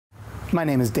My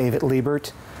name is David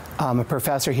Liebert. I'm a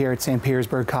professor here at St.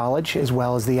 Petersburg College, as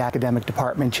well as the Academic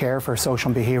Department Chair for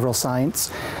Social and Behavioral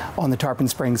Science on the Tarpon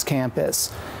Springs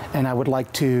campus. And I would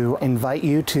like to invite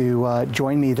you to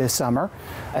join me this summer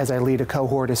as I lead a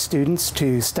cohort of students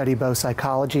to study both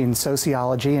psychology and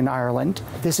sociology in Ireland.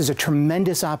 This is a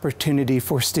tremendous opportunity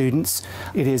for students.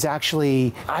 It is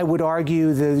actually, I would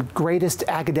argue, the greatest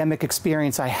academic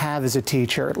experience I have as a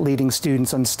teacher, leading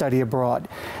students on study abroad.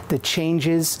 The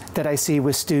changes that I see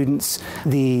with students,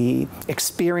 the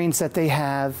experience that they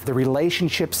have, the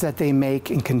relationships that they make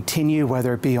and continue,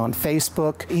 whether it be on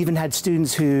Facebook. Even had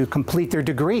students who complete their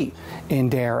degree in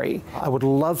dairy. I would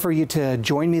love for you to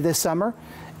join me this summer.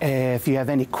 If you have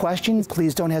any questions,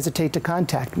 please don't hesitate to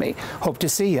contact me. Hope to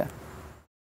see you.